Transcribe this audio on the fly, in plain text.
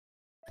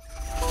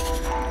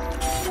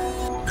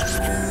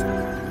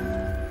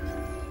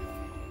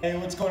Hey,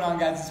 what's going on,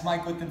 guys? It's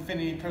Mike with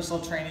Infinity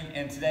Personal Training,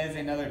 and today is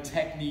another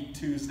Technique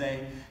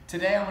Tuesday.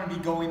 Today I'm going to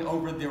be going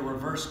over the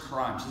reverse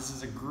crunch. This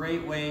is a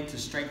great way to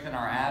strengthen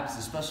our abs,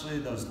 especially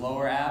those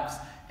lower abs,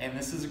 and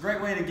this is a great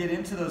way to get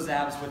into those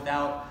abs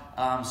without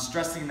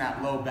stressing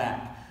that low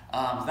back.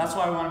 That's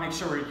why I want to make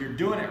sure you're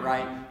doing it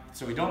right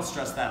so we don't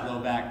stress that low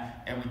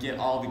back and we get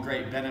all the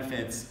great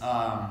benefits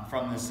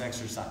from this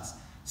exercise.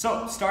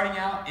 So starting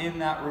out in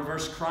that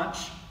reverse crunch,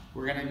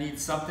 we're going to need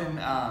something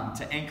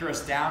to anchor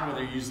us down,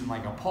 whether you're using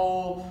like a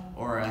pole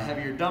or a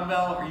heavier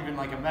dumbbell or even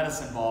like a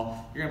medicine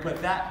ball. You're going to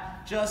put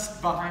that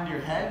just behind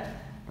your head.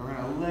 And we're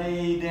going to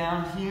lay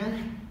down here.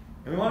 And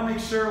we want to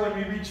make sure when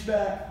we reach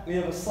back, we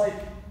have a slight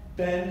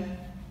bend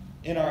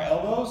in our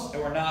elbows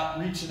and we're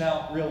not reaching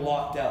out real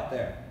locked out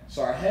there.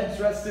 So our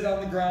head's rested on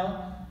the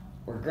ground.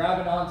 We're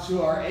grabbing onto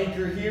our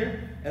anchor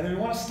here. And then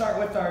we want to start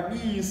with our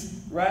knees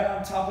right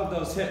on top of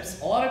those hips.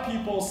 A lot of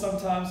people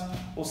sometimes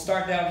will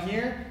start down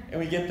here and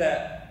we get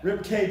that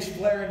rib cage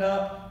flaring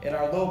up and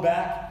our low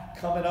back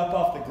coming up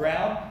off the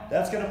ground.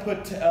 That's going to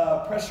put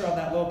pressure on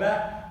that low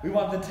back. We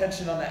want the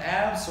tension on the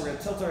abs, so we're going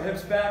to tilt our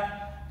hips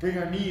back, bring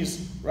our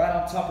knees right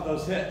on top of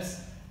those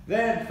hips.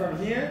 Then from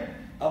here,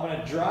 I'm going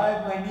to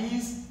drive my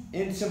knees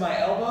into my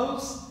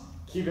elbows,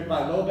 keeping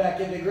my low back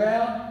in the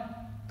ground,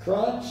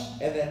 crunch,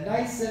 and then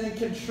nice and in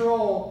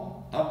control,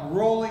 I'm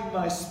rolling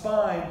my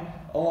spine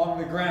along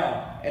the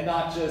ground and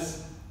not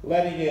just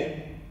letting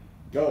it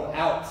go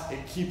out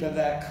and keeping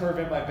that curve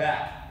in my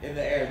back in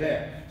the air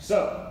there.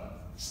 So,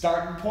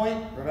 starting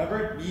point,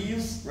 remember,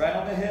 knees right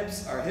on the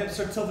hips. Our hips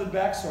are tilted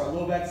back, so our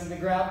low back's in the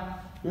ground.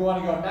 We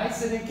want to go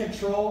nice and in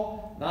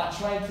control, not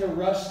trying to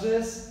rush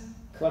this.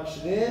 Crunch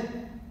it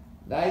in,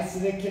 nice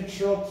and in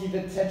control,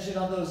 keeping tension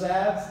on those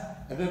abs.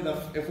 And then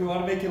if we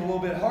want to make it a little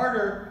bit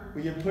harder,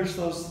 we can push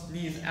those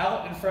knees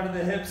out in front of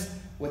the hips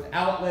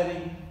without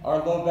letting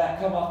our low back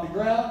come off the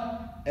ground.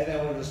 And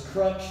then we'll just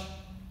crunch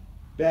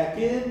back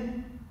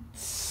in.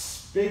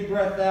 Big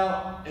breath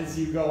out as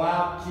you go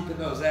out, keeping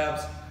those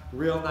abs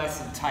real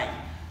nice and tight.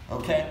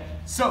 Okay,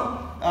 so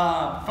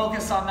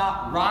focus on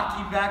not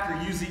rocking back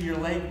or using your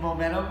leg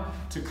momentum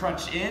to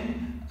crunch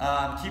in.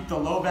 Keep the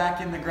low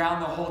back in the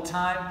ground the whole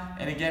time.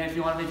 And again, if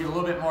you want to make it a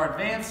little bit more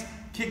advanced,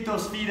 kick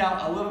those feet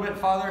out a little bit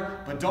farther,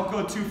 but don't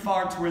go too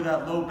far to where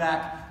that low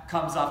back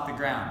comes off the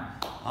ground.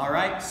 All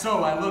right,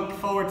 so I look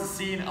forward to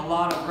seeing a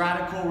lot of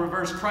radical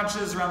reverse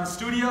crunches around the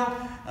studio.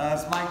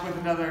 It's Mike with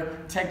another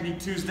Technique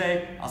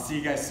Tuesday. I'll see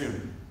you guys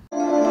soon.